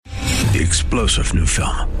The explosive new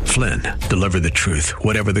film, Flynn, deliver the truth,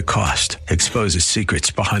 whatever the cost, exposes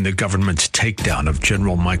secrets behind the government's takedown of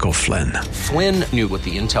General Michael Flynn. Flynn knew what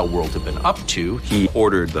the intel world had been up to. He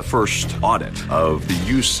ordered the first audit of the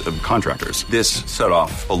use of contractors. This set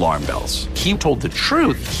off alarm bells. He told the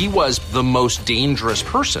truth. He was the most dangerous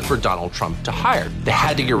person for Donald Trump to hire. They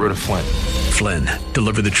had to get rid of Flynn. Flynn,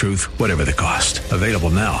 deliver the truth, whatever the cost. Available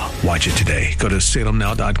now. Watch it today. Go to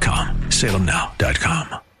salemnow.com.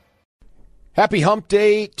 salemnow.com. Happy Hump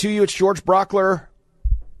Day to you. It's George Brockler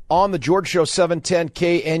on the George Show, 710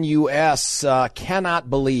 KNUS. Cannot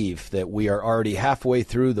believe that we are already halfway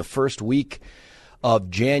through the first week of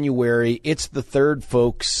January. It's the 3rd,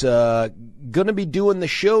 folks. Going to be doing the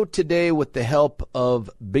show today with the help of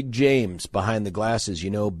Big James behind the glasses. You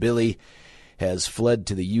know, Billy has fled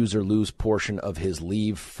to the use or lose portion of his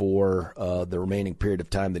leave for the remaining period of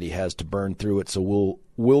time that he has to burn through it. So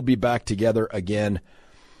we'll be back together again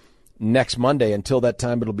next Monday. Until that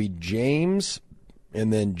time, it'll be James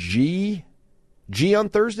and then G on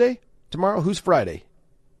Thursday. Tomorrow, who's Friday?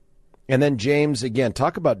 And then James again.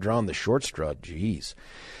 Talk about drawing the short straw. Jeez.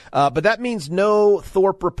 But that means no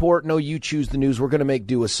Thorpe Report, no You Choose the News. We're going to make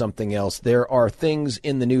do with something else. There are things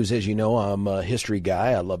in the news. As you know, I'm a history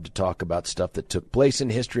guy. I love to talk about stuff that took place in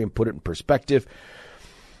history and put it in perspective.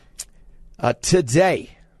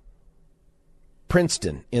 Today,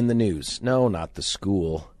 Princeton in the news. No, not the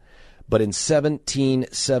school. But in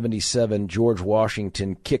 1777, George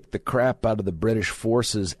Washington kicked the crap out of the British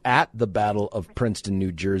forces at the Battle of Princeton,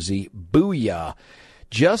 New Jersey. Booyah.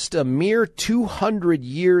 Just a mere 200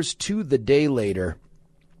 years to the day later,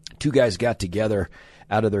 two guys got together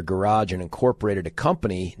out of their garage and incorporated a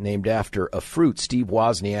company named after a fruit. Steve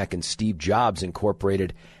Wozniak and Steve Jobs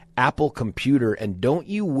incorporated Apple Computer. And don't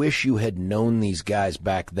you wish you had known these guys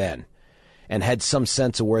back then and had some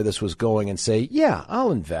sense of where this was going and say, yeah,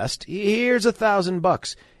 I'll invest. Here's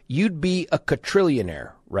 $1,000. You'd be a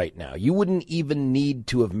quadrillionaire right now. You wouldn't even need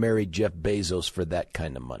to have married Jeff Bezos for that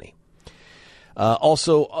kind of money.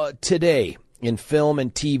 Also, today in film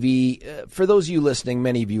and TV, for those of you listening,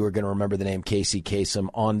 many of you are going to remember the name Casey Kasem.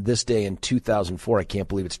 On this day in 2004, I can't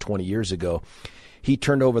believe it's 20 years ago, he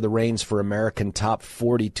turned over the reins for American Top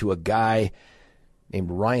 40 to a guy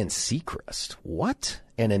named Ryan Seacrest. What?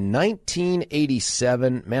 And in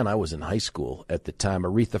 1987, man, I was in high school at the time,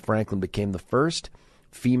 Aretha Franklin became the first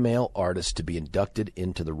female artist to be inducted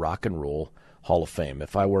into the Rock and Roll Hall of Fame.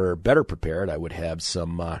 If I were better prepared, I would have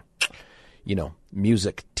some,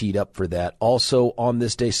 music teed up for that. Also on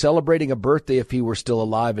this day, celebrating a birthday if he were still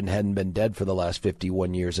alive and hadn't been dead for the last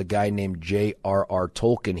 51 years, a guy named J.R.R.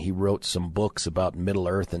 Tolkien. He wrote some books about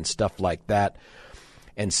Middle-earth and stuff like that,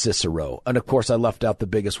 and Cicero. And, of course, I left out the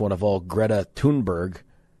biggest one of all, Greta Thunberg.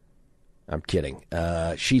 I'm kidding.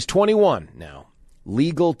 She's 21 now.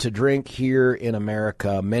 Legal to drink here in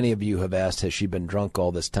America. Many of you have asked, has she been drunk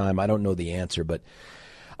all this time? I don't know the answer, but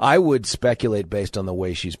I would speculate based on the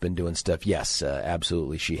way she's been doing stuff. Yes,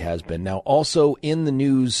 absolutely she has been. Now, also in the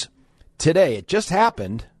news today, it just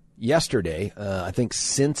happened yesterday, I think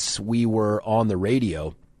since we were on the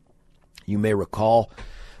radio, you may recall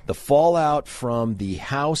the fallout from the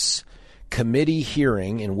House committee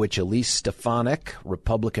hearing in which Elise Stefanik,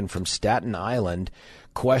 Republican from Staten Island,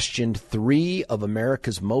 questioned 3 of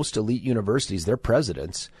America's most elite universities, their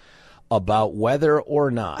presidents, about whether or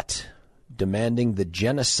not demanding the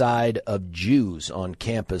genocide of Jews on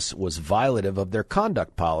campus was violative of their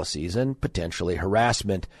conduct policies and potentially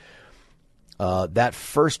harassment. That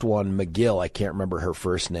first one, McGill, I can't remember her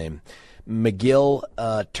first name. McGill,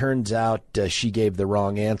 turns out she gave the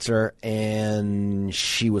wrong answer, and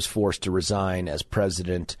she was forced to resign as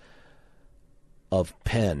president of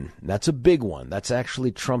Penn. That's a big one. That's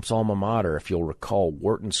actually Trump's alma mater. If you'll recall,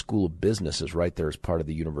 Wharton School of Business is right there as part of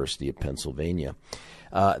the University of Pennsylvania.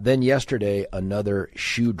 Then yesterday, another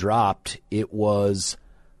shoe dropped. It was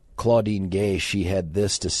Claudine Gay. She had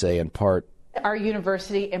this to say in part. Our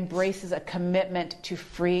university embraces a commitment to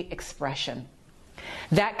free expression.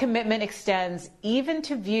 That commitment extends even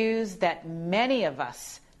to views that many of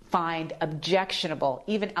us find objectionable,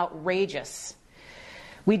 even outrageous.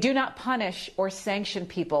 We do not punish or sanction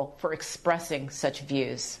people for expressing such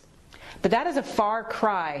views. But that is a far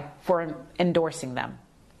cry for endorsing them.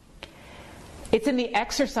 It's in the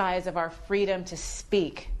exercise of our freedom to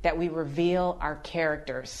speak that we reveal our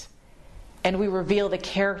characters, and we reveal the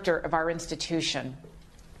character of our institution.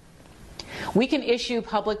 We can issue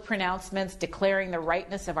public pronouncements declaring the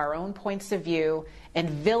rightness of our own points of view and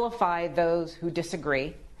vilify those who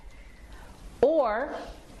disagree. Or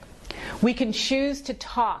we can choose to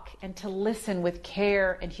talk and to listen with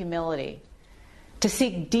care and humility, to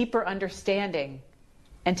seek deeper understanding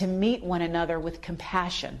and to meet one another with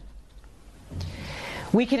compassion.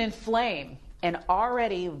 We can inflame an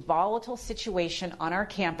already volatile situation on our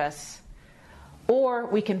campus, or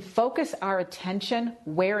we can focus our attention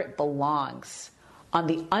where it belongs, on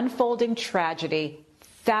the unfolding tragedy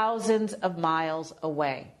thousands of miles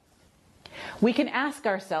away. We can ask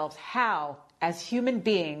ourselves how, as human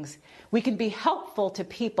beings, we can be helpful to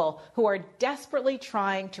people who are desperately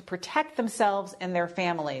trying to protect themselves and their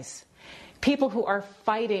families, people who are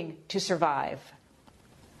fighting to survive.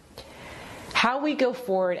 How we go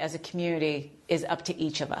forward as a community is up to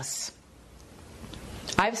each of us.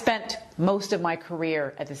 I've spent most of my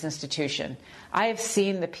career at this institution. I have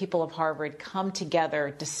seen the people of Harvard come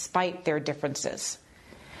together despite their differences.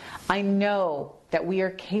 I know that we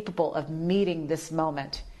are capable of meeting this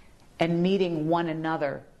moment and meeting one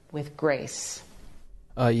another with grace.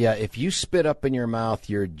 Yeah, if you spit up in your mouth,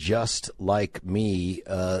 you're just like me.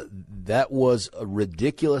 That was a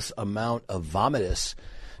ridiculous amount of vomitus,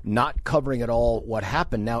 not covering at all what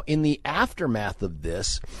happened. Now, in the aftermath of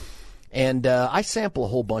this, and I sample a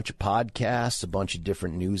whole bunch of podcasts, a bunch of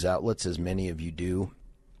different news outlets, as many of you do.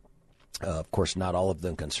 Of course, not all of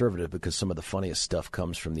them conservative, because some of the funniest stuff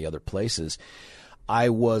comes from the other places. I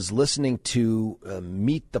was listening to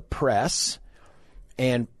Meet the Press,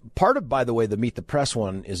 and part of, by the way, the Meet the Press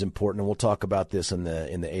one is important, and we'll talk about this in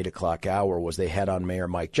the 8 o'clock hour, was they had on Mayor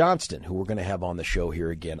Mike Johnston, who we're going to have on the show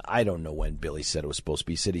here again. I don't know when Billy said it was supposed to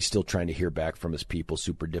be. He said he's still trying to hear back from his people.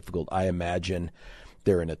 Super difficult. I imagine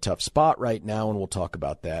they're in a tough spot right now, and we'll talk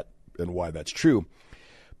about that and why that's true.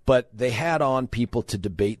 But they had on people to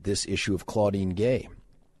debate this issue of Claudine Gay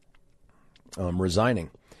resigning.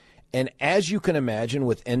 And as you can imagine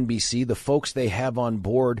with NBC, the folks they have on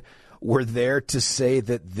board were there to say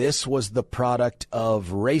that this was the product of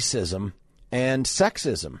racism and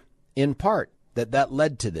sexism, in part, that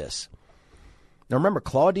led to this. Now remember,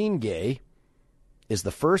 Claudine Gay is the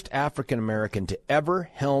first African-American to ever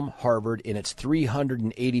helm Harvard in its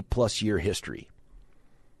 380-plus year history.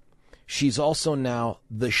 She's also now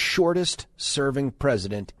the shortest-serving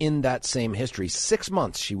president in that same history. 6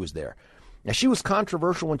 months she was there. Now, she was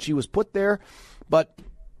controversial when she was put there, but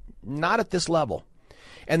not at this level.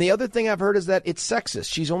 And the other thing I've heard is that it's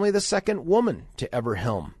sexist. She's only the second woman to ever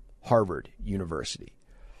helm Harvard University.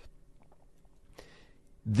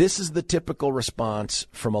 This is the typical response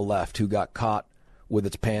from a left who got caught with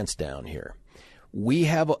its pants down here. We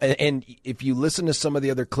have, and if you listen to some of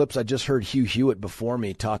the other clips, I just heard Hugh Hewitt before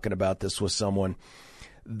me talking about this with someone,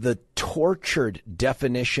 the tortured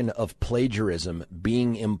definition of plagiarism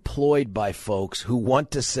being employed by folks who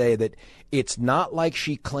want to say that it's not like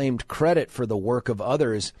she claimed credit for the work of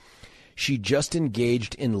others. She just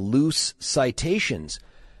engaged in loose citations.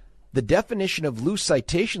 The definition of loose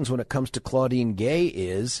citations when it comes to Claudine Gay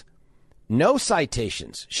is no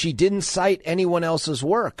citations. She didn't cite anyone else's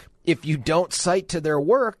work. If you don't cite to their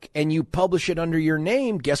work and you publish it under your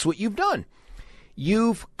name, guess what you've done?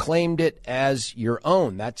 You've claimed it as your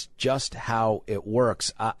own. That's just how it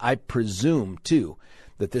works. I presume, too,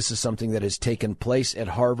 that this is something that has taken place at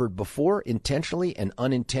Harvard before, intentionally and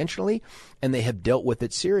unintentionally, and they have dealt with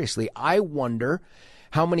it seriously. I wonder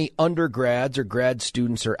how many undergrads or grad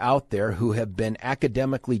students are out there who have been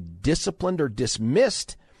academically disciplined or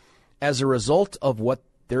dismissed as a result of what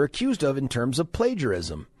they're accused of in terms of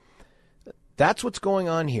plagiarism. That's what's going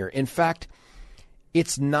on here. In fact,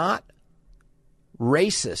 it's not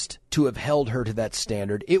racist to have held her to that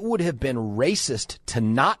standard. It would have been racist to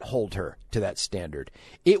not hold her to that standard.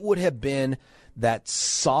 It would have been that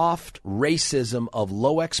soft racism of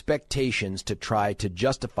low expectations to try to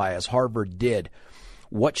justify, as Harvard did,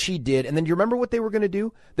 what she did. And then you remember what they were going to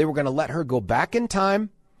do? They were going to let her go back in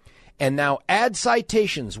time and now add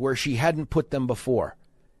citations where she hadn't put them before.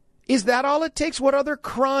 Is that all it takes? What other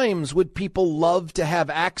crimes would people love to have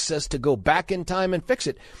access to go back in time and fix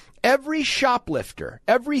it? Every shoplifter,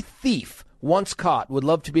 every thief once caught would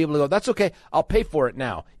love to be able to go, that's okay, I'll pay for it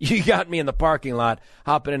now. You got me in the parking lot,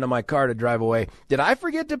 hopping into my car to drive away. Did I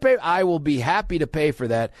forget to pay? I will be happy to pay for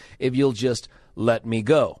that if you'll just let me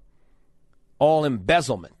go. All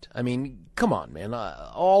embezzlement. I mean, come on, man.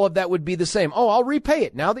 All of that would be the same. Oh, I'll repay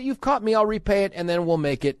it. Now that you've caught me, I'll repay it, and then we'll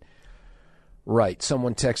make it right.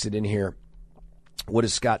 Someone texted in here, what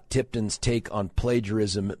is Scott Tipton's take on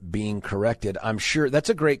plagiarism being corrected? I'm sure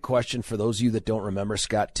that's a great question for those of you that don't remember.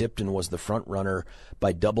 Scott Tipton was the front runner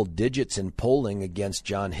by double digits in polling against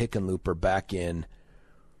John Hickenlooper back in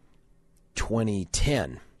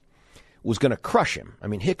 2010. Was going to crush him. I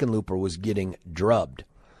mean, Hickenlooper was getting drubbed.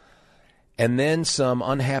 And then some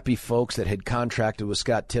unhappy folks that had contracted with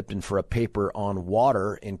Scott Tipton for a paper on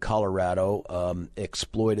water in Colorado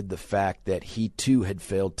exploited the fact that he, too, had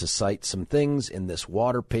failed to cite some things in this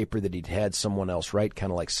water paper that he'd had someone else write,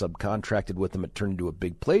 kind of like subcontracted with him. It turned into a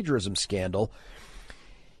big plagiarism scandal.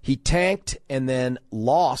 He tanked and then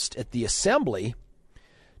lost at the assembly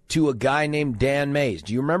to a guy named Dan Mays.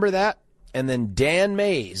 Do you remember that? And then Dan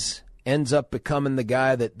Mays ends up becoming the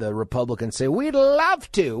guy that the Republicans say, we'd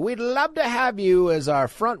love to have you as our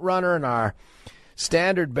front runner and our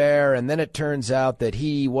standard bearer. And then it turns out that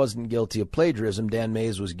he wasn't guilty of plagiarism. Dan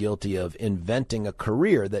Mays was guilty of inventing a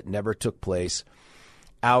career that never took place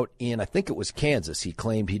out in, I think it was Kansas. He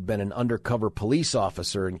claimed he'd been an undercover police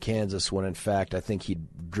officer in Kansas when, in fact, I think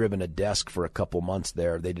he'd driven a desk for a couple months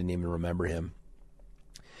there. They didn't even remember him.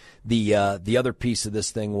 The other piece of this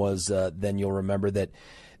thing was then you'll remember that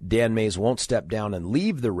Dan Mays won't step down and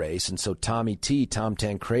leave the race, and so Tom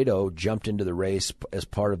Tancredo, jumped into the race as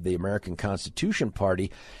part of the American Constitution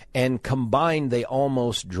Party, and combined they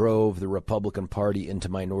almost drove the Republican Party into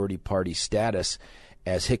minority party status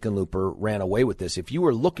as Hickenlooper ran away with this. If you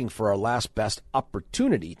were looking for our last best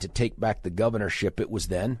opportunity to take back the governorship, it was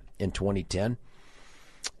then, in 2010.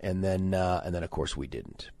 And then of course, we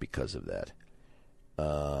didn't because of that.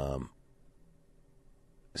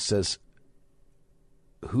 It says,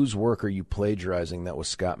 whose work are you plagiarizing? That was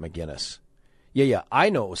Scott McGinnis. Yeah, I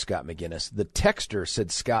know it was Scott McGinnis. The texter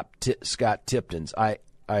said Scott Tipton's. I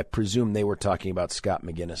presume they were talking about Scott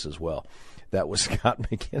McGinnis as well. That was Scott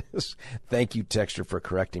McGinnis. Thank you, texter, for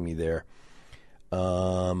correcting me there.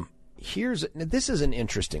 This is an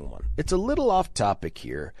interesting one. It's a little off topic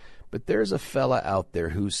here, but there's a fella out there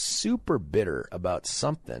who's super bitter about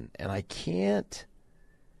something, and I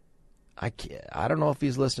don't know if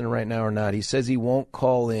he's listening right now or not. He says he won't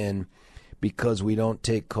call in because we don't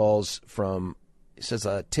take calls from, he says,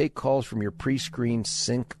 take calls from your pre-screened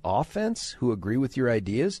sync offense who agree with your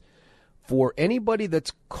ideas. For anybody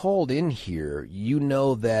that's called in here, you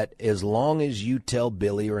know that as long as you tell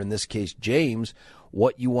Billy, or in this case James,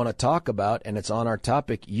 what you want to talk about and it's on our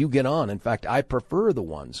topic, you get on. In fact, I prefer the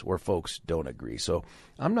ones where folks don't agree. So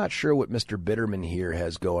I'm not sure what Mr. Bitterman here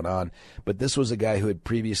has going on, but this was a guy who had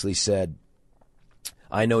previously said,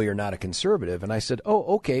 I know you're not a conservative. And I said, oh,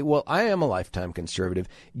 okay, well, I am a lifetime conservative.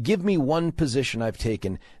 Give me one position I've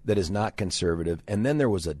taken that is not conservative. And then there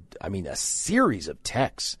was a series of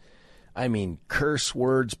texts. Curse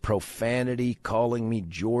words, profanity, calling me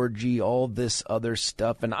Georgie, all this other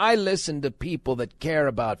stuff. And I listen to people that care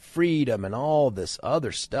about freedom and all this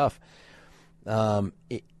other stuff.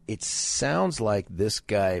 It sounds like this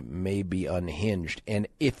guy may be unhinged. And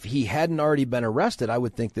if he hadn't already been arrested, I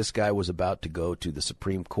would think this guy was about to go to the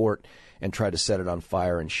Supreme Court and try to set it on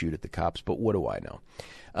fire and shoot at the cops. But what do I know?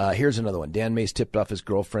 Here's another one. Dan Mays tipped off his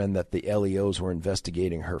girlfriend that the LEOs were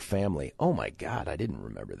investigating her family. Oh, my God, I didn't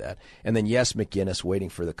remember that. And then, yes, McGinnis waiting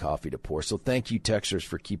for the coffee to pour. So thank you, texters,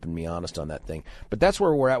 for keeping me honest on that thing. But that's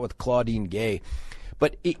where we're at with Claudine Gay.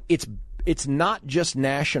 But it's not just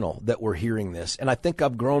national that we're hearing this. And I think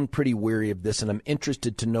I've grown pretty weary of this, and I'm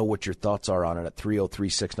interested to know what your thoughts are on it at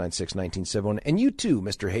 303-696-1971. And you too,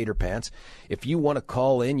 Mr. Haterpants. If you want to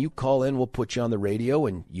call in, you call in. We'll put you on the radio,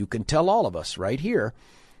 and you can tell all of us right here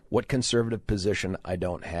what conservative position I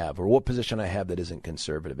don't have, or what position I have that isn't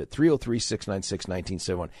conservative at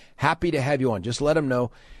 303-696-1971. Happy to have you on. Just let them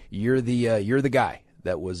know you're the guy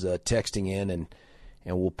that was texting in, and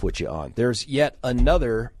we'll put you on. There's yet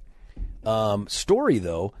another story,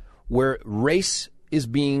 though, where race is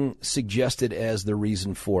being suggested as the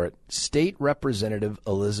reason for it. State Representative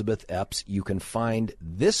Elizabeth Epps, you can find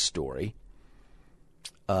this story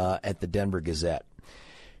at the Denver Gazette.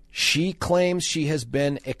 She claims she has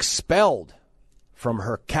been expelled from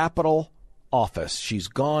her Capitol office. She's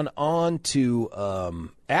gone on to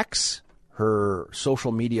X, her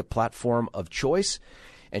social media platform of choice,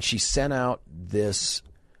 and she sent out this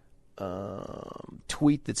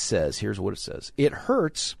tweet that says, here's what it says: "It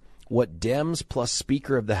hurts what Dems plus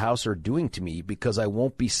Speaker of the House are doing to me because I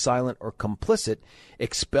won't be silent or complicit.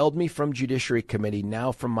 Expelled me from Judiciary Committee,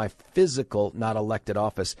 now from my physical, not elected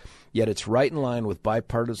office. Yet it's right in line with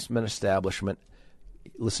bipartisan establishment."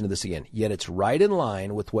 Listen to this again. "Yet it's right in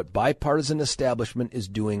line with what bipartisan establishment is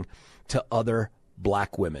doing to other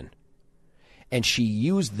black women." And she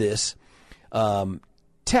used this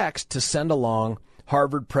text to send along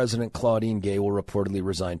Harvard President Claudine Gay will reportedly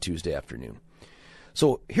resign Tuesday afternoon.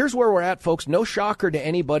 So here's where we're at, folks. No shocker to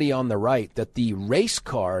anybody on the right that the race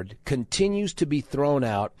card continues to be thrown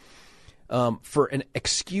out for an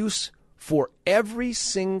excuse for every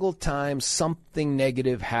single time something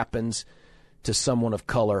negative happens to someone of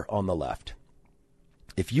color on the left.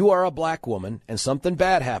 If you are a black woman and something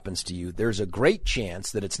bad happens to you, there's a great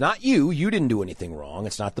chance that it's not you. You didn't do anything wrong.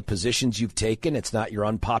 It's not the positions you've taken. It's not your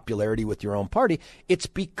unpopularity with your own party. It's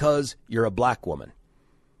because you're a black woman.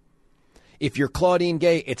 If you're Claudine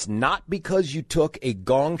Gay, it's not because you took a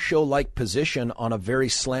gong show-like position on a very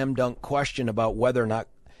slam dunk question about whether or not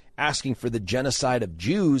asking for the genocide of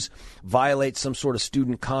Jews violates some sort of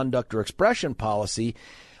student conduct or expression policy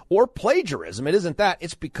or plagiarism. It isn't that.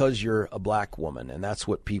 It's because you're a black woman. And that's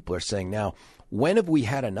what people are saying now. When have we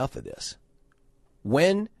had enough of this?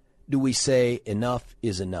 When do we say enough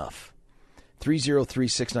is enough?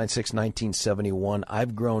 303-696-1971.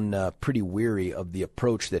 I've grown pretty weary of the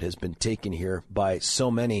approach that has been taken here by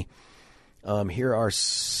so many. Here are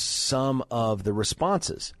some of the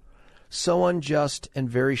responses. So unjust and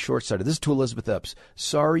very short-sighted. This is to Elizabeth Epps.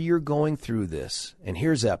 Sorry you're going through this. And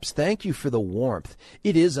here's Epps. Thank you for the warmth.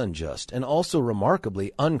 It is unjust and also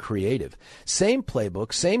remarkably uncreative. Same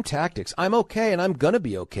playbook, same tactics. I'm okay and I'm going to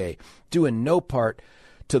be okay. Doing no part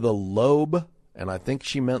to the lobe, and I think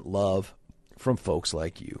she meant love, from folks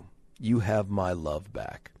like you. You have my love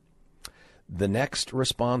back. The next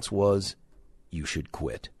response was, you should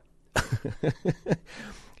quit.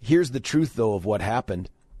 Here's the truth, though, of what happened.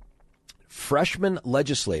 Freshman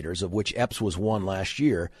legislators, of which Epps was one last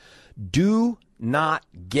year, do not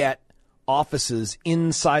get offices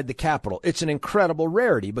inside the Capitol. It's an incredible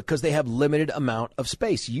rarity because they have limited amount of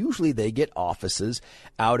space. Usually they get offices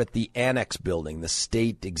out at the Annex building, the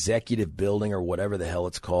state executive building or whatever the hell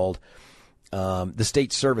it's called, the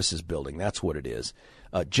state services building. That's what it is.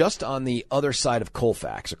 Just on the other side of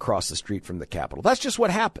Colfax, across the street from the Capitol. That's just what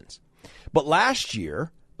happens. But last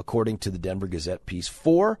year, according to the Denver Gazette piece,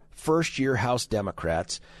 4 first-year House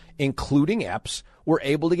Democrats, including Epps, were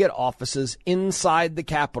able to get offices inside the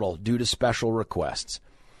Capitol due to special requests.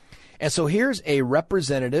 And so here's a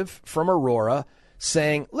representative from Aurora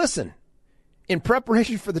saying, listen, in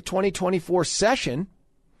preparation for the 2024 session,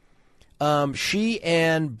 she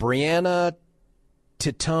and Brianna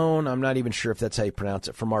Titone, I'm not even sure if that's how you pronounce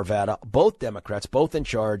it, from Arvada, both Democrats, both in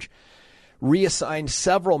charge, reassigned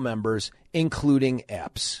several members, including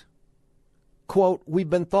Epps. Quote, we've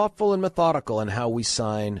been thoughtful and methodical in how we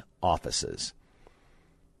sign offices.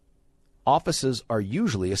 Offices are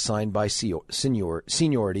usually assigned by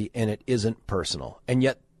seniority, and it isn't personal. And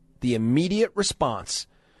yet the immediate response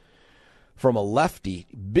from a lefty,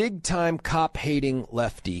 big-time cop-hating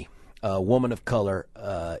lefty, woman of color,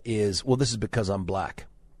 is, well, this is because I'm black.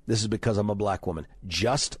 This is because I'm a black woman,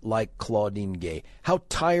 just like Claudine Gay. How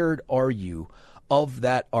tired are you of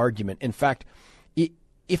that argument? In fact,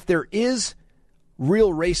 if there is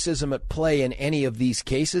real racism at play in any of these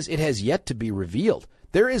cases, it has yet to be revealed.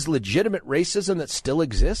 There is legitimate racism that still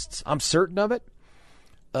exists. I'm certain of it.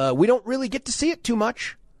 We don't really get to see it too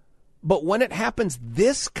much. But when it happens,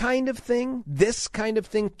 this kind of thing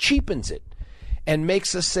cheapens it and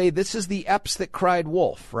makes us say this is the Epps that cried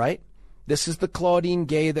wolf, right? This is the Claudine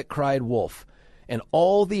Gay that cried wolf. And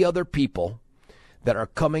all the other people that are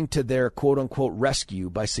coming to their quote-unquote rescue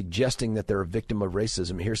by suggesting that they're a victim of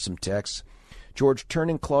racism. Here's some text. George,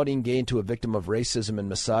 turning Claudine Gay into a victim of racism and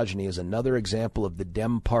misogyny is another example of the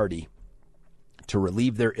Dem Party to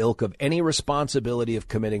relieve their ilk of any responsibility of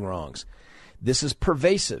committing wrongs. This is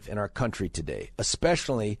pervasive in our country today,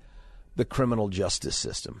 especially the criminal justice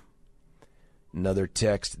system. Another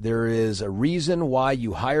text, there is a reason why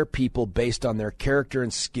you hire people based on their character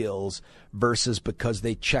and skills versus because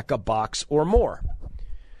they check a box or more.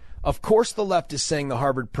 Of course the left is saying the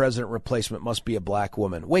Harvard president replacement must be a black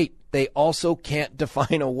woman. Wait, they also can't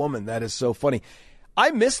define a woman. That is so funny.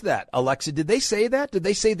 I missed that, Alexa. Did they say that? Did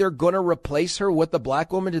they say they're going to replace her with a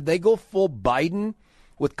black woman? Did they go full Biden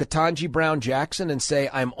with Ketanji Brown Jackson and say,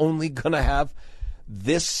 I'm only going to have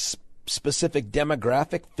this specific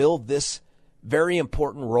demographic fill this very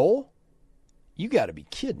important role? You got to be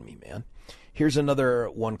kidding me, man. Here's another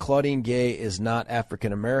one. Claudine Gay is not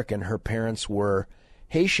African American. Her parents were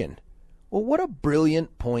Haitian. Well, what a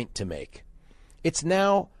brilliant point to make. It's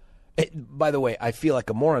now, by the way, I feel like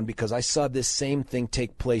a moron because I saw this same thing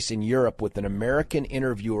take place in Europe with an American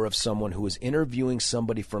interviewer of someone who was interviewing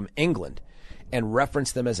somebody from England and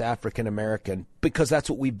referenced them as African American because that's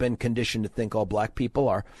what we've been conditioned to think all black people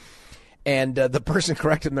are. And the person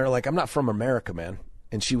corrected them. They're like, I'm not from America, man.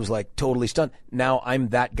 And she was like totally stunned. Now I'm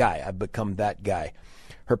that guy. I've become that guy.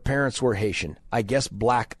 Her parents were Haitian. I guess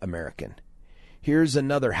black American. Here's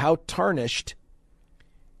another. How tarnished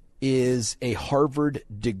is a Harvard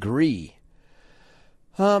degree?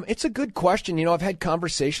 It's a good question. You know, I've had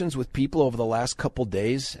conversations with people over the last couple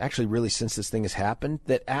days, actually really since this thing has happened,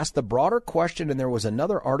 that asked the broader question, and there was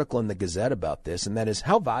another article in the Gazette about this, and that is,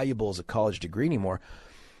 how valuable is a college degree anymore?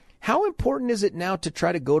 How important is it now to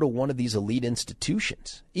try to go to one of these elite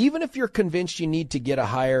institutions? Even if you're convinced you need to get a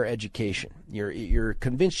higher education, you're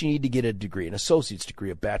convinced you need to get a degree, an associate's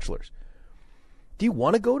degree, a bachelor's. Do you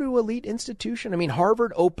want to go to an elite institution? I mean,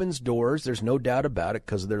 Harvard opens doors. There's no doubt about it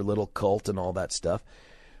because of their little cult and all that stuff.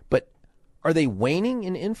 But are they waning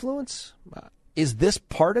in influence? Is this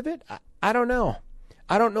part of it? I don't know.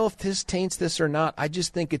 I don't know if this taints this or not. I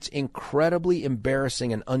just think it's incredibly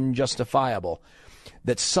embarrassing and unjustifiable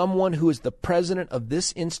that someone who is the president of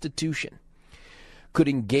this institution could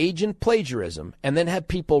engage in plagiarism and then have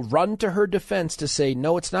people run to her defense to say,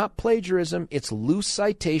 no, it's not plagiarism, it's loose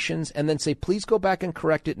citations, and then say, please go back and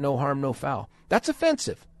correct it, no harm, no foul. That's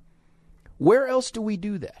offensive. Where else do we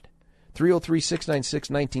do that?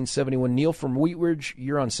 303-696-1971. Neil from Wheat Ridge,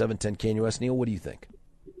 you're on 710 KNUS. Neil, what do you think?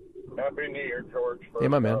 Happy New Year, George. Hey,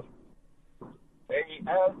 my man. Hey,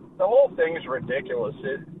 the whole thing is ridiculous.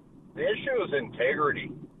 The issue is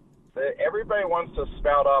integrity. Everybody wants to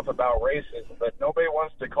spout off about racism, but nobody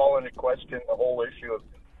wants to call into question the whole issue of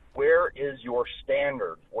where is your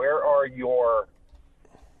standard? Where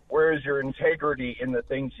is your integrity in the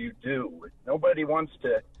things you do? Nobody wants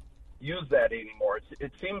to use that anymore.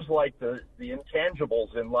 It seems like the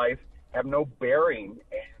intangibles in life have no bearing,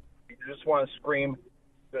 and you just want to scream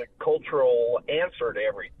the cultural answer to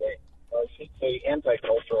everything. I should say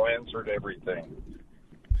anti-cultural answer to everything.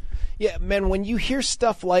 Yeah, man, when you hear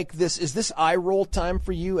stuff like this, is this eye roll time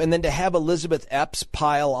for you? And then to have Elizabeth Epps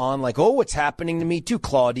pile on like, oh, it's happening to me too.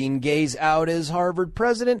 Claudine Gay's out as Harvard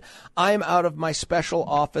president. I'm out of my special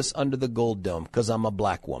office under the Gold Dome because I'm a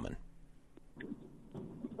black woman.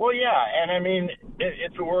 Well, yeah, and I mean,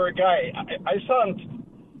 if it were a guy, I saw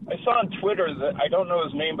on Twitter that, I don't know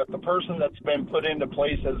his name, but the person that's been put into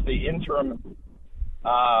place as the interim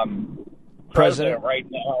president right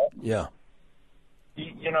now. Yeah.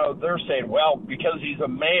 You know, they're saying, well, because he's a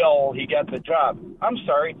male, he got the job. I'm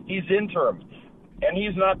sorry, he's interim. And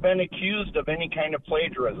he's not been accused of any kind of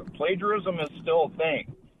plagiarism. Plagiarism is still a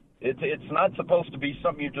thing. It's not supposed to be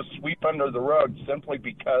something you just sweep under the rug simply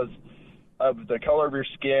because of the color of your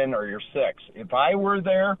skin or your sex. If I were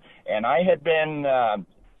there and I had been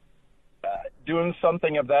doing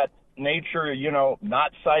something of that nature, you know,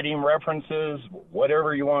 not citing references,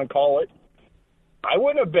 whatever you want to call it, I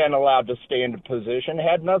wouldn't have been allowed to stay in the position. It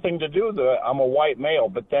had nothing to do with it. I'm a white male,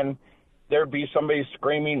 but then there'd be somebody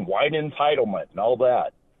screaming white entitlement and all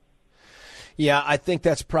that. Yeah, I think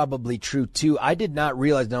that's probably true, too. I did not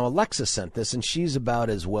realize. Now, Alexa sent this, and she's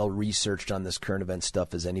about as well researched on this current event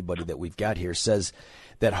stuff as anybody that we've got here, says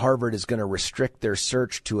that Harvard is going to restrict their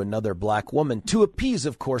search to another black woman to appease,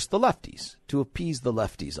 of course, the lefties,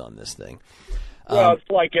 on this thing. Well, it's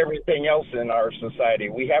like everything else in our society.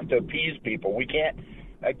 We have to appease people. We can't,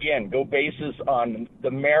 again, go basis on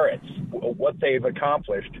the merits, what they've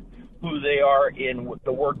accomplished, who they are in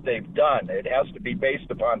the work they've done. It has to be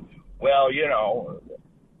based upon, well, you know,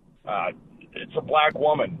 it's a black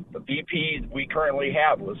woman. The VP we currently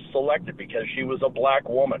have was selected because she was a black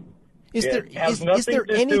woman. Is there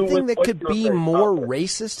anything that could be more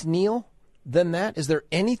racist, Neil, than that? Is there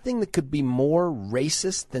anything that could be more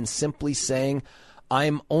racist than simply saying,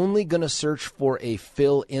 I'm only going to search for a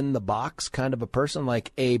fill in the box kind of a person,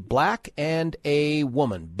 like a black and a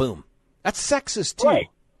woman? Boom. That's sexist too. Right.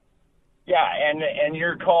 Yeah, and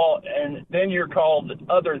then you're called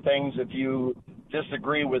other things if you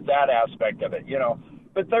disagree with that aspect of it, you know.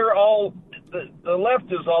 But they're all the left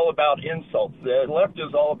is all about insults. The left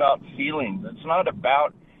is all about feelings. It's not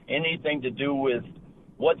about anything to do with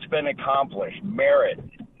what's been accomplished, merit,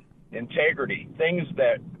 integrity, things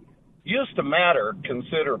that used to matter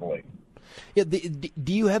considerably. Yeah,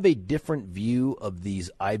 do you have a different view of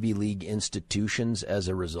these Ivy League institutions as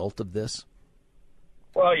a result of this?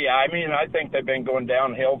 Well, yeah, I mean, I think they've been going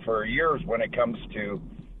downhill for years when it comes to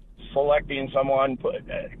selecting someone,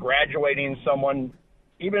 graduating someone,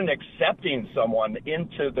 even accepting someone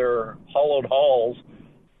into their hollowed halls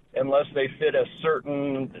unless they fit a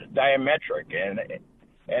certain diametric.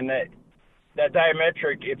 And that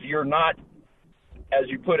diametric, if you're not, as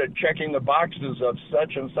you put it, checking the boxes of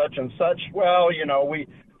such and such and such, well, you know,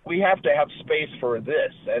 we have to have space for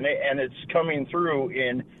this. And it's coming through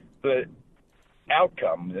in the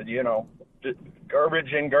outcome, you know,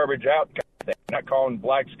 garbage in, garbage out. I'm not calling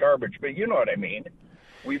blacks garbage, but you know what I mean.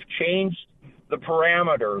 We've changed the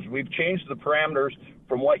parameters. We've changed the parameters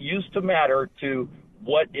from what used to matter to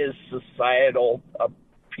what is societal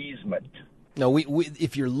appeasement. No,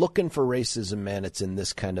 if you're looking for racism, man, it's in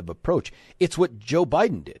this kind of approach. It's what Joe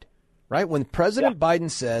Biden did, right? When President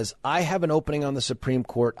Biden says, I have an opening on the Supreme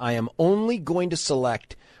Court, I am only going to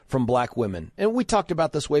select from black women. And we talked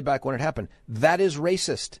about this way back when it happened. That is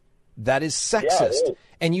racist. That is sexist.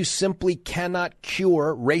 And you simply cannot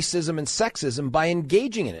cure racism and sexism by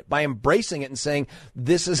engaging in it, by embracing it and saying,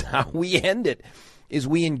 this is how we end it, is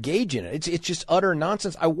we engage in it. It's just utter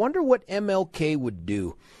nonsense. I wonder what MLK would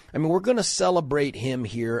do. I mean, we're going to celebrate him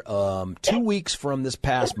here 2 weeks from this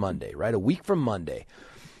past Monday, right? A week from Monday.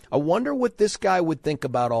 I wonder what this guy would think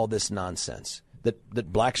about all this nonsense,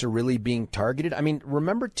 that blacks are really being targeted. I mean,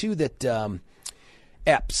 remember, too, that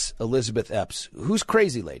Epps, Elizabeth Epps, who's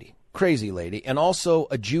crazy lady, and also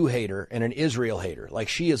a Jew hater and an Israel hater. Like,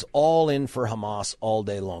 she is all in for Hamas all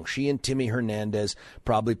day long. She and Timmy Hernandez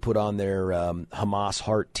probably put on their Hamas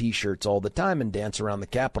heart T-shirts all the time and dance around the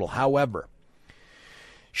Capitol. However,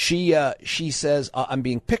 she says, I'm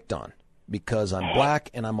being picked on because I'm black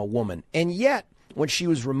and I'm a woman. And yet, when she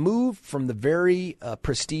was removed from the very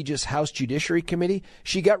prestigious House Judiciary Committee,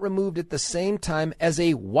 she got removed at the same time as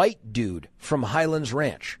a white dude from Highlands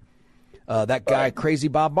Ranch, that guy, Crazy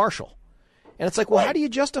Bob Marshall. And it's like, well, how do you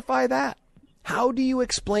justify that? How do you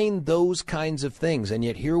explain those kinds of things? And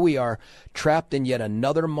yet here we are, trapped in yet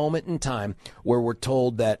another moment in time where we're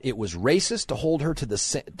told that it was racist to hold her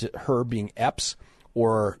to her being Epps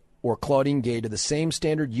or Claudine Gay to the same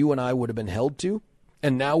standard you and I would have been held to.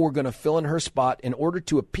 And now we're going to fill in her spot in order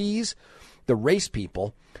to appease the race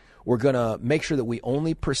people. We're going to make sure that we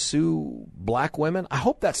only pursue black women. I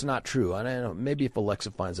hope that's not true. And I don't know, maybe if Alexa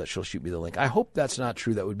finds that, she'll shoot me the link. I hope that's not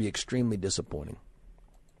true. That would be extremely disappointing.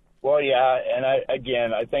 Well, yeah, and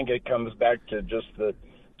I think it comes back to just the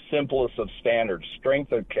simplest of standards,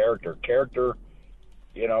 strength of character. Character,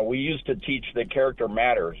 you know, we used to teach that character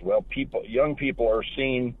matters. Well, young people are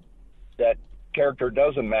seeing that character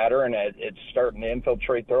doesn't matter, and it's starting to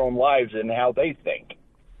infiltrate their own lives and how they think.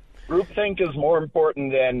 Groupthink is more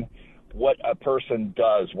important than what a person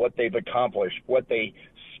does, what they've accomplished, what they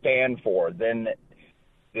stand for, than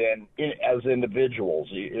as individuals.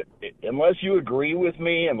 Unless you agree with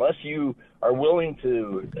me, unless you are willing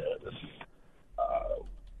to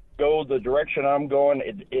go the direction I'm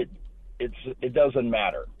going, it doesn't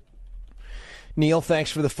matter. Neil, thanks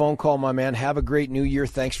for the phone call, my man. Have a great new year.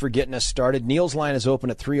 Thanks for getting us started. Neil's line is open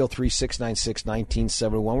at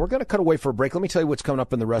 303-696-1971. We're going to cut away for a break. Let me tell you what's coming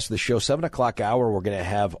up in the rest of the show. 7 o'clock hour, we're going to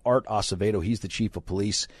have Art Acevedo. He's the chief of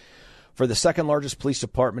police for the second largest police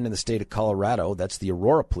department in the state of Colorado. That's the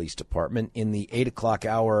Aurora Police Department. In the 8 o'clock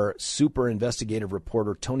hour, super investigative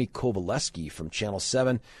reporter Tony Kovaleski from Channel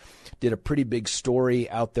 7 did a pretty big story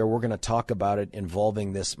out there. We're going to talk about it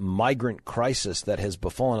involving this migrant crisis that has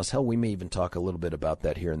befallen us. Hell, we may even talk a little bit about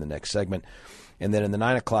that here in the next segment. And then in the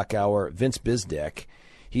 9 o'clock hour, Vince Bizdek,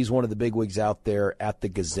 he's one of the bigwigs out there at the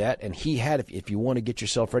Gazette. And he had, if you want to get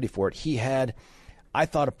yourself ready for it, he had, I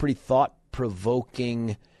thought, a pretty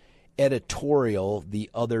thought-provoking editorial the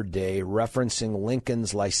other day referencing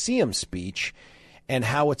Lincoln's Lyceum speech and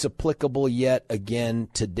how it's applicable yet again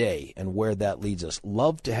today and where that leads us.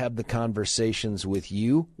 Love to have the conversations with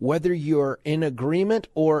you, whether you're in agreement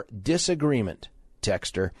or disagreement.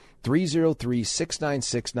 Texter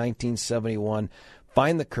 303-696-1971.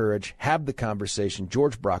 Find the courage, have the conversation.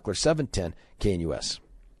 George Brockler, 710 KNUS.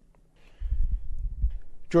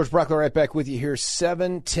 George Brockler right back with you here,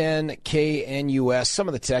 710 KNUS. Some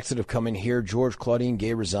of the texts that have come in here. George, Claudine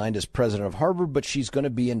Gay resigned as president of Harvard, but she's going to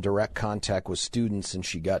be in direct contact with students, and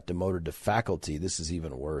she got demoted to faculty. This is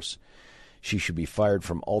even worse. She should be fired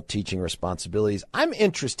from all teaching responsibilities. I'm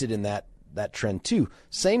interested in that trend, too.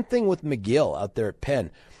 Same thing with McGill out there at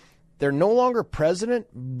Penn. They're no longer president,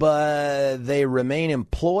 but they remain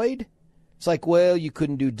employed. It's like, well, you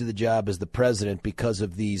couldn't do the job as the president because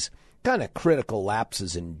of these kind of critical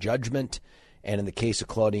lapses in judgment, and in the case of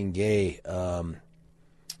Claudine Gay,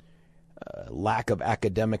 lack of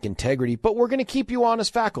academic integrity, but we're going to keep you on as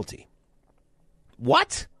faculty.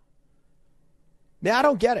 What? Yeah, I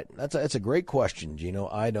don't get it. That's a great question, Gino.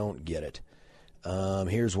 I don't get it.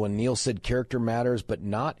 Here's one. Neil said character matters, but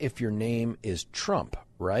not if your name is Trump,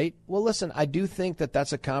 right? Well, listen, I do think that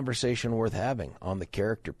that's a conversation worth having on the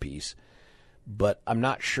character piece, but I'm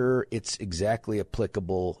not sure it's exactly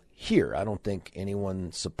applicable here. I don't think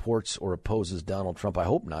anyone supports or opposes Donald Trump. I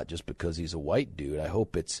hope not, just because he's a white dude. I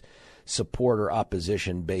hope it's support or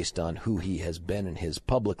opposition based on who he has been in his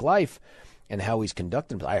public life and how he's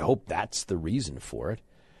conducted. I hope that's the reason for it.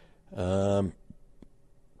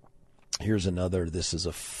 Here's another. This is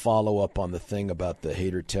a follow-up on the thing about the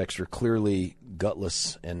hater texter, clearly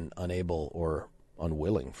gutless and unable or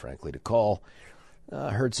unwilling, frankly, to call.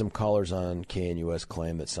 I heard some callers on KNUS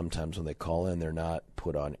claim that sometimes when they call in, they're not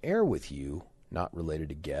put on air with you, not related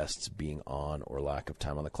to guests being on or lack of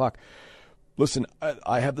time on the clock. Listen,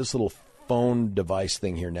 I have this little phone device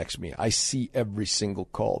thing here next to me. I see every single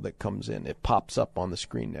call that comes in. It pops up on the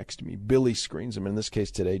screen next to me. Billy screens them. In this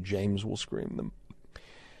case today, James will screen them.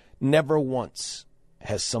 Never once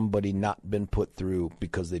has somebody not been put through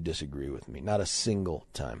because they disagree with me. Not a single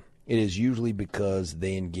time. It is usually because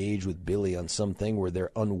they engage with Billy on something where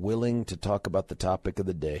they're unwilling to talk about the topic of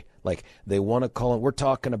the day. Like they want to call in, we're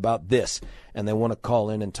talking about this, and they want to call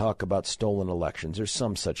in and talk about stolen elections or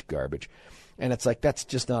some such garbage. And it's like, that's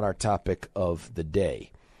just not our topic of the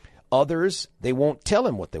day. Others, they won't tell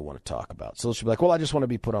him what they want to talk about. So she'll be like, well, I just want to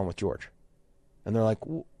be put on with George. And they're like,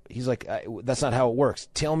 well, he's like, that's not how it works.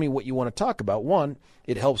 Tell me what you want to talk about. One,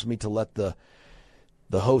 it helps me to let the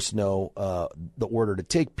host know the order to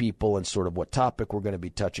take people and sort of what topic we're going to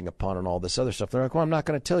be touching upon and all this other stuff. They're like, well, I'm not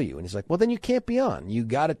going to tell you. And he's like, well, then you can't be on. You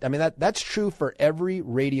got it. I mean, that's true for every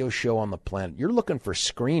radio show on the planet. You're looking for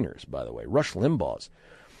screeners, by the way. Rush Limbaugh's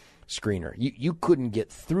screener. You couldn't get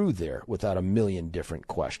through there without a million different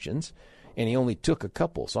questions, and he only took a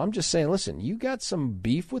couple. So I'm just saying, listen, you got some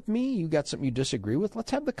beef with me? You got something you disagree with?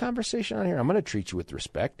 Let's have the conversation on here. I'm going to treat you with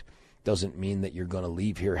respect. Doesn't mean that you're going to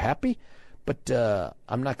leave here happy. But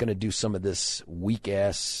I'm not going to do some of this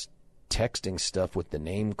weak-ass texting stuff with the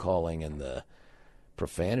name-calling and the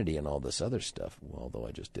profanity and all this other stuff, although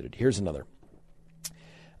I just did it. Here's another.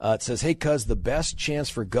 It says, hey, cuz, the best chance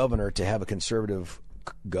for governor to have a conservative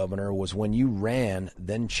governor was when you ran,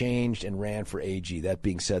 then changed and ran for AG. That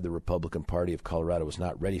being said, the Republican Party of Colorado was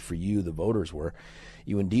not ready for you. The voters were.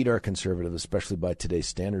 You indeed are conservative, especially by today's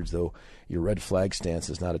standards, though your red flag stance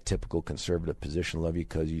is not a typical conservative position. Love you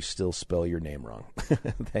because you still spell your name wrong.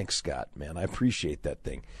 Thanks, Scott, man. I appreciate that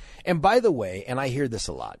thing. And by the way, and I hear this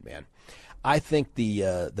a lot, man, I think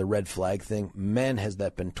the red flag thing, man, has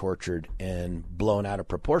that been tortured and blown out of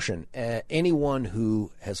proportion. Anyone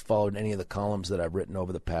who has followed any of the columns that I've written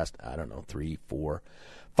over the past, 3, 4,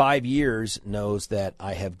 5 years knows that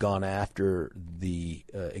I have gone after the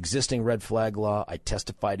existing red flag law. I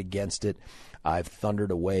testified against it. I've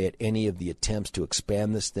thundered away at any of the attempts to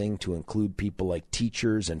expand this thing to include people like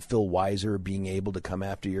teachers and Phil Weiser being able to come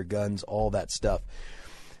after your guns, all that stuff.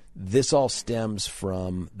 This all stems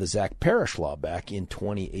from the Zach Parrish law back in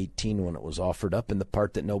 2018 when it was offered up. And the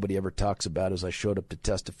part that nobody ever talks about is I showed up to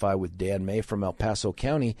testify with Dan May from El Paso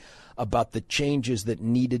County about the changes that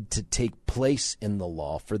needed to take place in the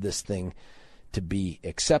law for this thing to be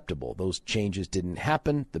acceptable. Those changes didn't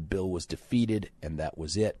happen. The bill was defeated, and that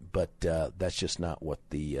was it. But that's just not what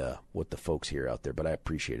the folks hear out there. But I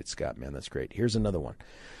appreciate it, Scott, man. That's great. Here's another one.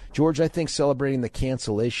 George, I think celebrating the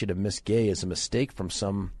cancellation of Miss Gay is a mistake from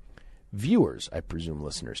some viewers, I presume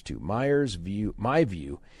listeners too. My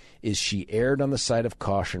view is she erred on the side of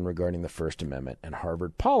caution regarding the First Amendment and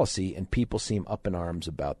Harvard policy, and people seem up in arms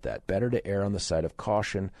about that. Better to err on the side of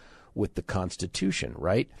caution with the Constitution,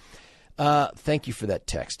 right? Thank you for that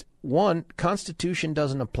text. One, Constitution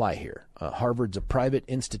doesn't apply here. Harvard's a private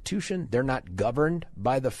institution. They're not governed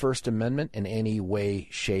by the First Amendment in any way,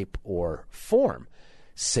 shape, or form.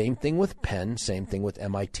 Same thing with Penn, same thing with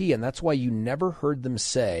MIT, and that's why you never heard them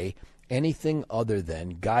say anything other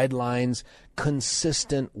than guidelines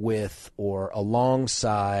consistent with or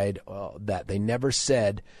alongside that. They never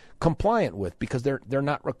said compliant with, because they're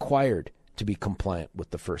not required to be compliant with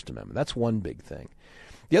the First Amendment. That's one big thing.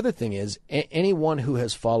 The other thing is anyone who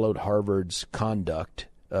has followed Harvard's conduct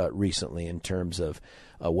recently in terms of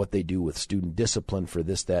what they do with student discipline for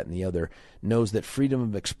this, that, and the other, knows that freedom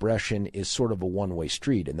of expression is sort of a one-way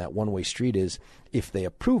street. And that one-way street is if they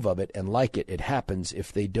approve of it and like it, it happens.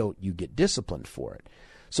 If they don't, you get disciplined for it.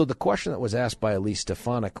 So the question that was asked by Elise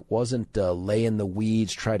Stefanik wasn't lay in the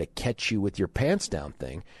weeds, try to catch you with your pants down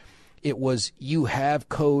thing. It was you have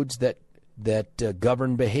codes that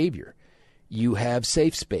govern behavior. You have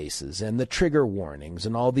safe spaces and the trigger warnings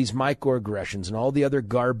and all these microaggressions and all the other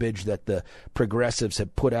garbage that the progressives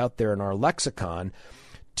have put out there in our lexicon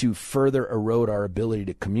to further erode our ability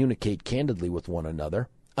to communicate candidly with one another,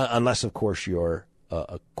 unless, of course, you're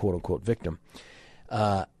a quote-unquote victim.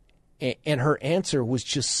 And her answer was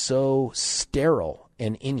just so sterile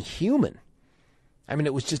and inhuman. I mean,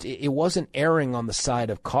 it wasn't erring on the side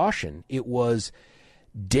of caution. It was,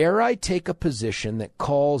 dare I take a position that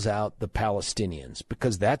calls out the Palestinians,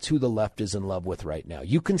 because that's who the left is in love with right now.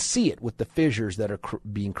 You can see it with the fissures that are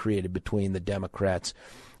being created between the Democrats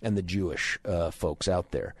and the Jewish folks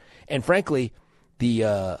out there. And frankly, the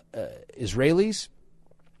Israelis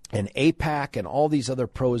and AIPAC and all these other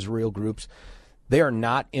pro-Israel groups, They are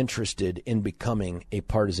not interested in becoming a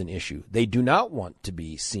partisan issue. They do not want to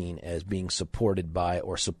be seen as being supported by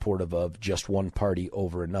or supportive of just one party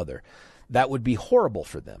over another. That would be horrible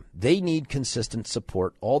for them. They need consistent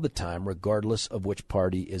support all the time, regardless of which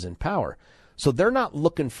party is in power. So they're not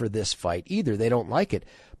looking for this fight either. They don't like it.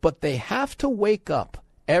 But they have to wake up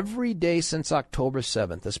every day since October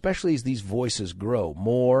 7th, especially as these voices grow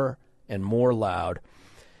more and more loud,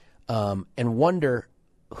 and wonder,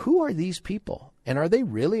 who are these people? And are they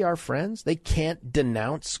really our friends? They can't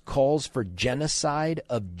denounce calls for genocide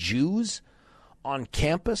of Jews on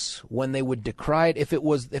campus when they would decry it.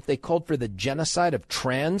 If they called for the genocide of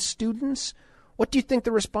trans students, what do you think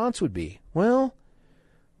the response would be? Well,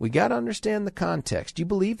 we got to understand the context. Do you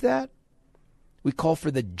believe that? We call for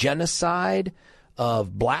the genocide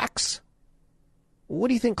of blacks? What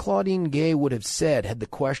do you think Claudine Gay would have said had the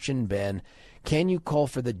question been, can you call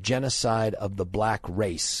for the genocide of the black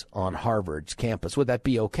race on Harvard's campus? Would that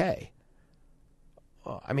be okay?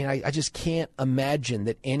 I mean, I just can't imagine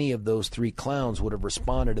that any of those three clowns would have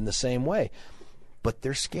responded in the same way. But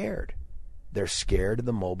they're scared. They're scared of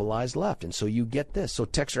the mobilized left. And so you get this. So,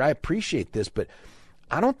 Texter, I appreciate this, but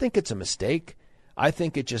I don't think it's a mistake. I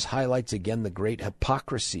think it just highlights again the great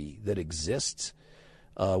hypocrisy that exists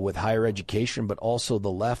with higher education, but also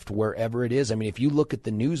the left wherever it is. I mean, if you look at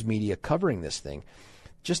the news media covering this thing,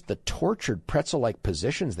 just the tortured pretzel-like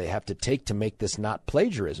positions they have to take to make this not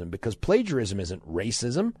plagiarism, because plagiarism isn't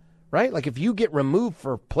racism, right? Like if you get removed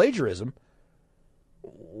for plagiarism,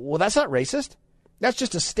 well, that's not racist. That's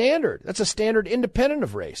just a standard. That's a standard independent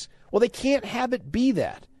of race. Well, they can't have it be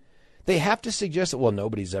that. They have to suggest that, well,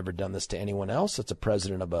 nobody's ever done this to anyone else that's a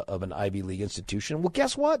president of an Ivy League institution. Well,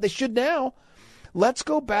 guess what? They should now. Let's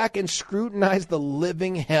go back and scrutinize the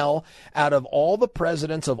living hell out of all the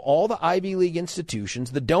presidents of all the Ivy League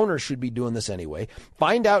institutions. The donors should be doing this anyway.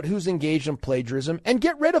 Find out who's engaged in plagiarism and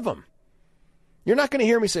get rid of them. You're not going to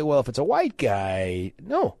hear me say, well, if it's a white guy,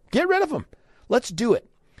 no, get rid of them. Let's do it.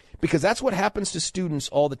 Because that's what happens to students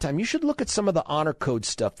all the time. You should look at some of the honor code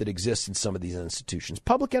stuff that exists in some of these institutions,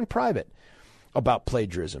 public and private, about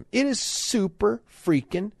plagiarism. It is super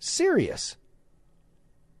freaking serious.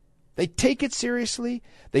 They take it seriously.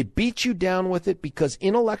 They beat you down with it because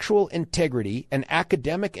intellectual integrity and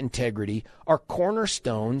academic integrity are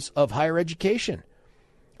cornerstones of higher education.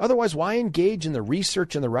 Otherwise, why engage in the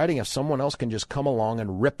research and the writing if someone else can just come along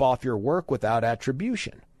and rip off your work without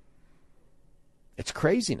attribution? It's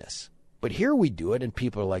craziness. But here we do it, and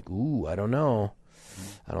people are like, ooh, I don't know.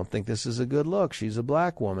 I don't think this is a good look. She's a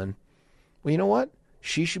black woman. Well, you know what?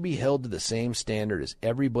 She should be held to the same standard as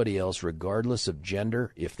everybody else, regardless of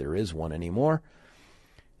gender, if there is one anymore,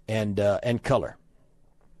 and color.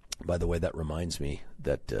 By the way, that reminds me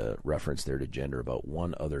that reference there to gender about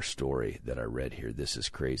one other story that I read here. This is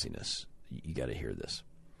craziness. You got to hear this.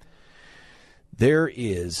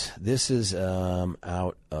 This is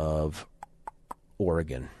out of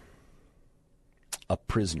Oregon, a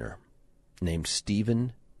prisoner named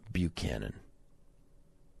Stephen Buchanan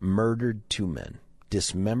murdered two men,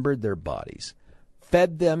 dismembered their bodies,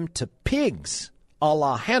 fed them to pigs a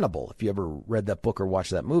la Hannibal, if you ever read that book or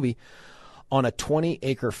watched that movie, on a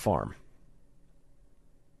 20-acre farm.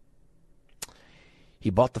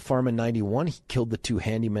 He bought the farm in 91. He killed the two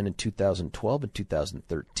handymen in 2012 and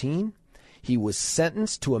 2013. He was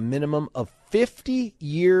sentenced to a minimum of 50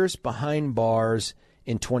 years behind bars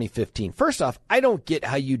in 2015. First off, I don't get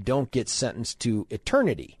how you don't get sentenced to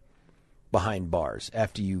eternity behind bars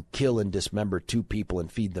after you kill and dismember two people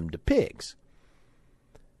and feed them to pigs.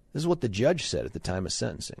 This is what the judge said at the time of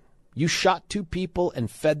sentencing. You shot two people and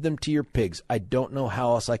fed them to your pigs. I don't know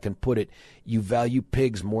how else I can put it. You value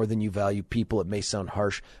pigs more than you value people. It may sound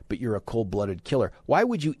harsh, but you're a cold-blooded killer. Why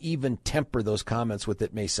would you even temper those comments with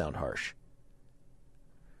it may sound harsh?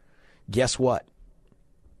 Guess what?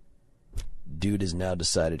 Dude has now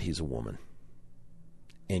decided he's a woman.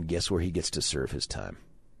 And guess where he gets to serve his time?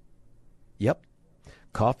 Yep.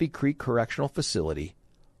 Coffee Creek Correctional Facility,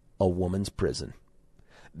 a woman's prison.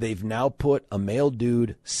 They've now put a male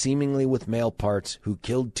dude, seemingly with male parts, who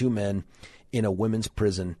killed two men in a women's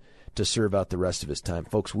prison to serve out the rest of his time.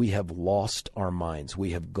 Folks, we have lost our minds.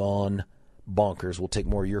 We have gone bonkers. We'll take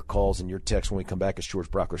more of your calls and your texts when we come back. It's George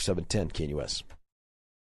Brockler, 710 KNUS.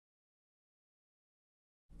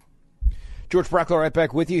 George Brockler right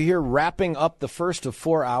back with you here, wrapping up the first of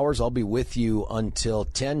 4 hours. I'll be with you until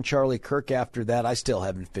 10. Charlie Kirk after that. I still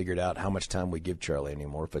haven't figured out how much time we give Charlie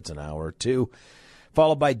anymore, if it's an hour or two.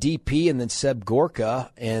 Followed by DP and then Seb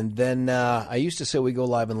Gorka. And then I used to say we go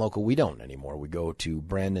live and local. We don't anymore. We go to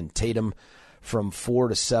Brandon Tatum from 4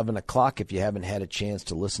 to 7 o'clock. If you haven't had a chance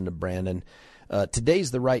to listen to Brandon,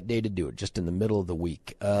 Today's the right day to do it, just in the middle of the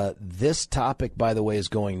week. This topic, by the way, is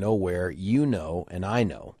going nowhere. You know, and I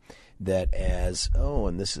know, that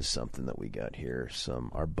and this is something that we got here.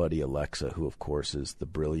 Our buddy Alexa, who, of course, is the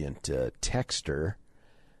brilliant texter.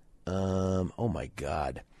 Oh, my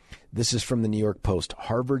God. This is from the New York Post.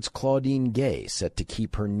 Harvard's Claudine Gay set to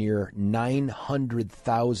keep her near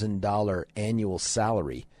 $900,000 annual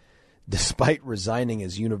salary despite resigning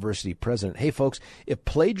as university president. Hey, folks, if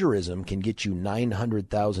plagiarism can get you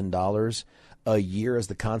 $900,000 a year as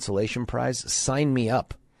the consolation prize, sign me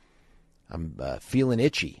up. I'm feeling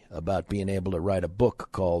itchy about being able to write a book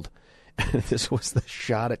called, this was the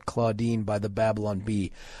shot at Claudine by the Babylon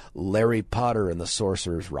Bee, Larry Potter and the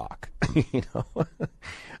Sorcerer's Rock. You know,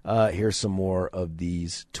 here's some more of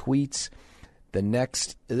these tweets.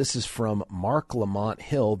 This is from Mark Lamont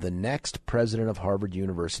Hill. The next president of Harvard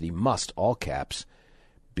University must, all caps,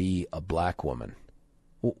 be a black woman.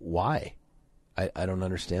 Why? I don't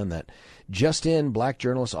understand that. Just in, black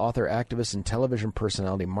journalist, author, activist, and television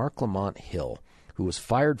personality Mark Lamont Hill, who was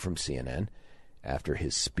fired from CNN after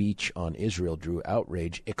his speech on Israel drew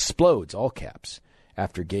outrage, explodes, all caps,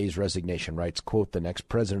 after Gay's resignation, writes, quote, the next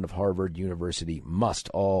president of Harvard University must,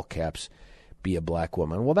 all caps, be a black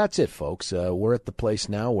woman. Well, that's it, folks. We're at the place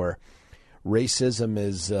now where racism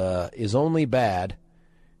is only bad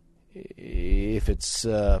if it's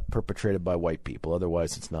perpetrated by white people.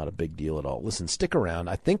 Otherwise, it's not a big deal at all. Listen, stick around.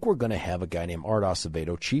 I think we're going to have a guy named Art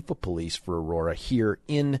Acevedo, chief of police for Aurora, here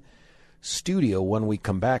in studio when we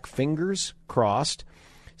come back. Fingers crossed.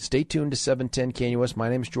 Stay tuned to 710 KNUS. My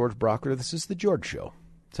name is George Brockler. This is The George Show.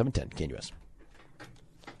 710 KNUS.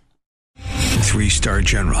 3-star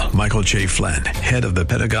General Michael J. Flynn, head of the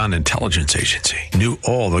Pentagon Intelligence Agency, knew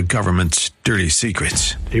all the government's dirty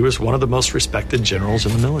secrets. He was one of the most respected generals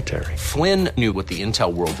in the military. Flynn knew what the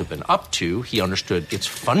intel world had been up to. He understood its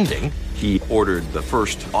funding. He ordered the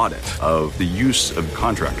first audit of the use of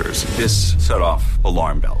contractors. This set off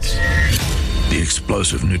alarm bells. The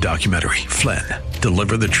explosive new documentary, Flynn,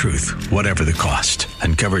 Deliver the Truth, Whatever the Cost,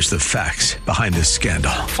 uncovers the facts behind this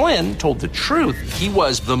scandal. Flynn told the truth. He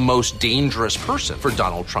was the most dangerous person for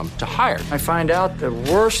Donald Trump to hire. I find out the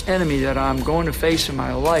worst enemy that I'm going to face in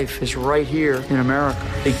my life is right here in America.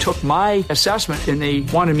 They took my assessment and they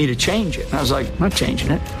wanted me to change it. And I was like, I'm not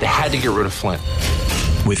changing it. They had to get rid of Flynn.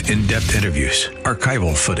 With in-depth interviews,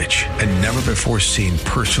 archival footage, and never-before-seen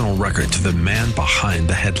personal records of the man behind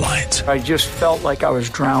the headlines. I just felt like I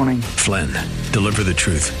was drowning. Flynn, Deliver the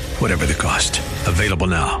Truth, Whatever the Cost. Available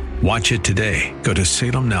now. Watch it today. Go to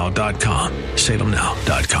salemnow.com.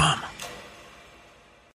 salemnow.com.